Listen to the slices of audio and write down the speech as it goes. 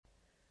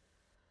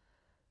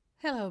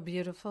Hello,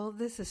 beautiful.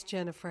 This is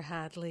Jennifer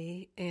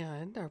Hadley,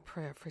 and our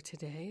prayer for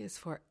today is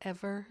for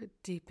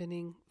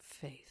ever-deepening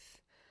faith.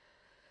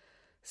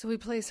 So we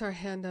place our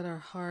hand on our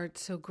heart,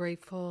 so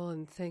grateful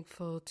and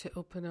thankful to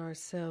open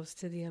ourselves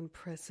to the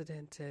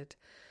unprecedented,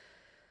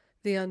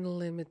 the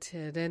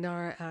unlimited, and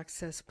our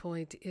access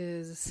point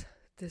is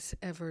this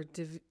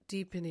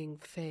ever-deepening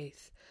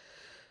faith.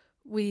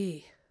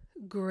 We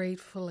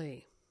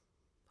gratefully,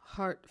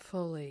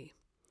 heartfully,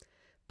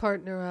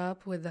 partner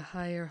up with the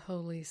higher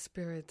Holy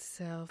Spirit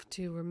self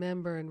to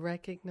remember and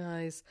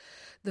recognize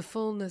the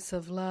fullness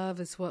of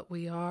love is what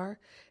we are.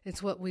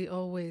 It's what we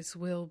always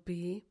will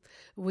be.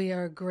 We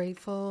are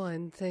grateful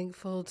and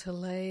thankful to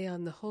lay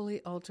on the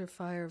holy altar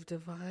fire of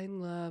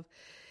divine love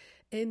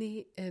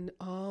any and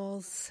all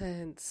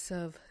sense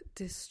of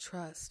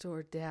distrust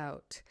or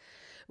doubt.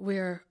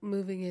 We're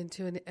moving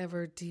into an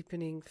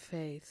ever-deepening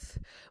faith.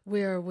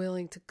 We are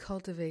willing to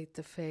cultivate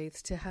the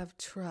faith, to have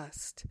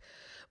trust.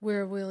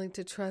 We're willing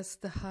to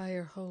trust the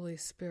higher Holy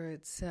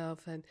Spirit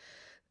self and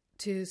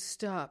to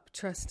stop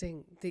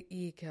trusting the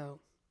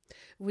ego.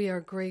 We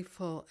are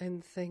grateful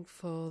and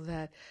thankful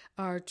that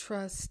our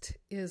trust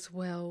is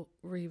well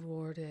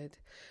rewarded.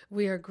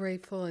 We are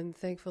grateful and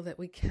thankful that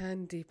we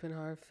can deepen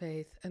our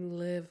faith and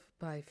live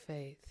by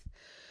faith.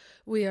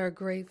 We are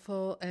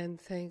grateful and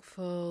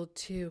thankful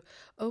to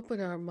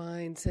open our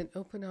minds and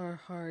open our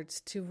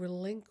hearts to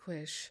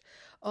relinquish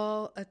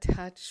all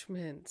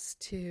attachments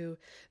to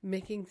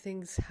making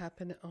things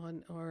happen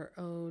on our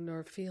own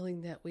or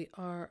feeling that we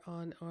are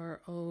on our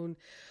own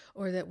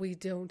or that we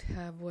don't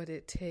have what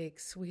it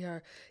takes. We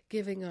are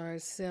giving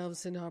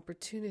ourselves an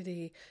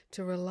opportunity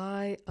to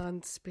rely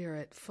on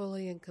Spirit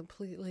fully and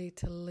completely,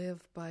 to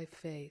live by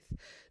faith,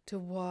 to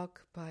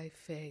walk by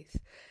faith,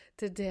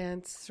 to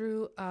dance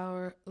through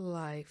our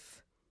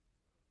life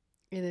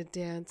in a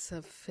dance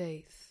of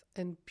faith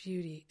and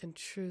beauty and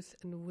truth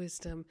and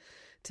wisdom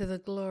to the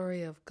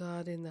glory of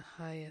God in the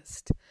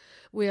highest.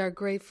 We are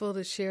grateful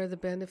to share the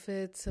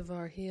benefits of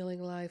our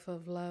healing life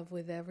of love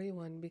with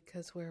everyone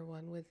because we're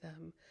one with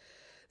them.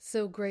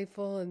 So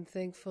grateful and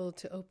thankful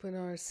to open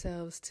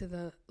ourselves to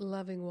the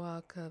loving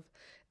walk of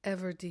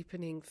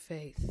ever-deepening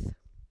faith.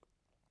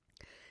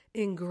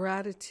 In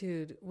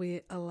gratitude,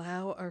 we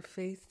allow our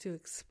faith to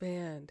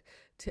expand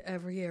to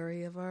every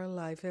area of our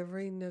life,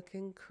 every nook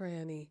and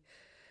cranny.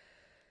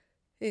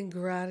 In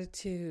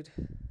gratitude,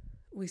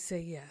 we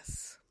say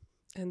yes,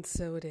 and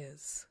so it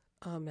is.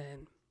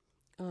 Amen.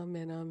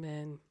 Amen,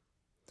 amen.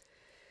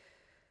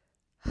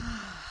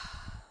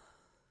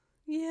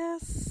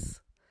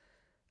 Yes.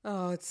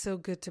 Oh, it's so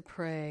good to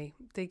pray.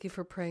 Thank you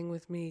for praying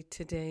with me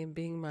today and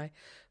being my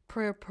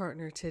prayer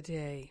partner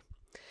today.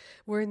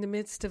 We're in the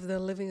midst of the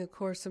Living A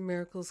Course in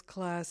Miracles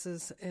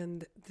classes,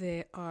 and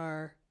they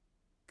are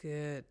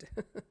good.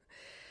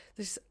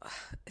 It's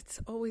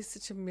always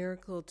such a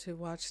miracle to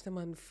watch them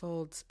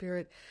unfold.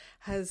 Spirit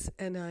has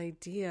an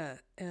idea,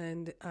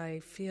 and I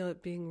feel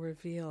it being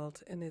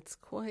revealed, and it's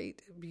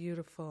quite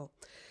beautiful.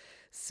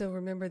 So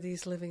remember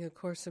these Living A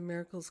Course in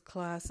Miracles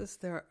classes.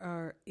 There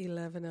are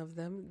 11 of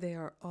them. They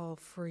are all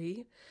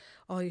free.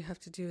 All you have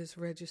to do is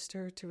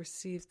register to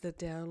receive the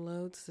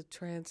downloads, the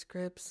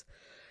transcripts,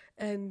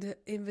 and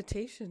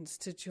invitations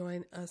to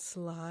join us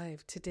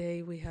live.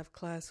 Today we have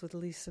class with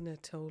Lisa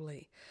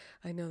Natoli.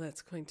 I know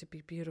that's going to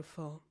be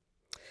beautiful.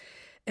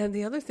 And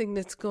the other thing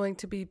that's going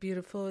to be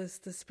beautiful is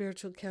the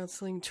Spiritual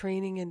Counseling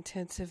Training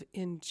Intensive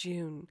in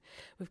June.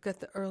 We've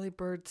got the early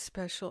bird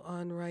special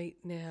on right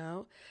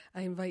now.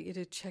 I invite you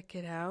to check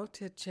it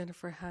out at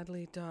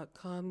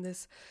jenniferhadley.com.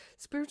 This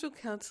Spiritual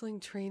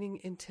Counseling Training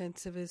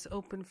Intensive is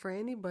open for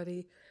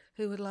anybody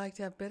who would like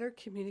to have better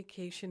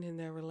communication in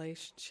their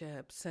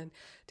relationships and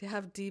to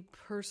have deep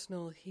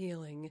personal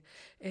healing.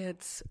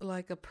 It's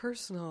like a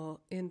personal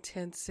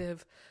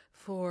intensive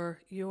for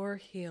your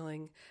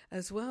healing,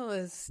 as well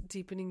as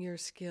deepening your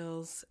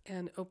skills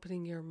and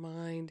opening your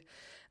mind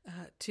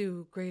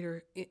to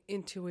greater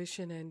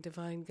intuition and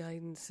divine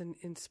guidance and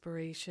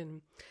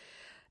inspiration.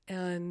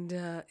 And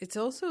it's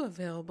also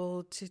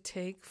available to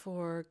take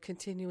for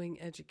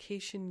continuing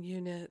education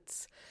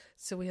units.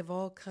 So we have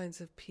all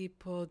kinds of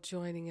people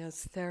joining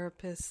us,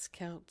 therapists,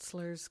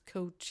 counselors,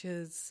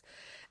 coaches,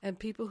 and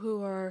people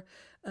who are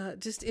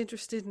just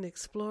interested in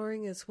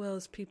exploring, as well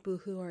as people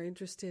who are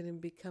interested in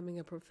becoming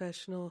a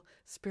professional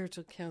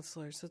spiritual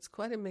counselor. So it's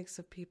quite a mix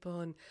of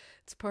people, and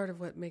it's part of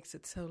what makes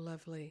it so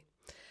lovely.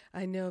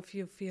 I know if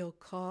you feel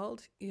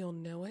called, you'll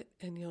know it,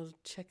 and you'll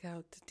check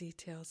out the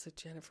details at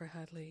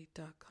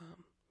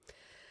jenniferhadley.com.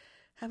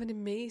 Have an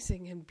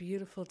amazing and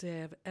beautiful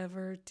day of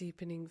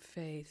ever-deepening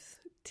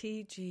faith,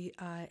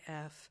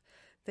 TGIF.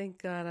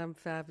 Thank God I'm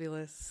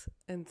fabulous,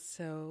 and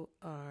so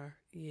are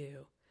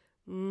you.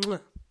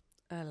 Mwah.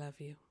 I love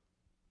you.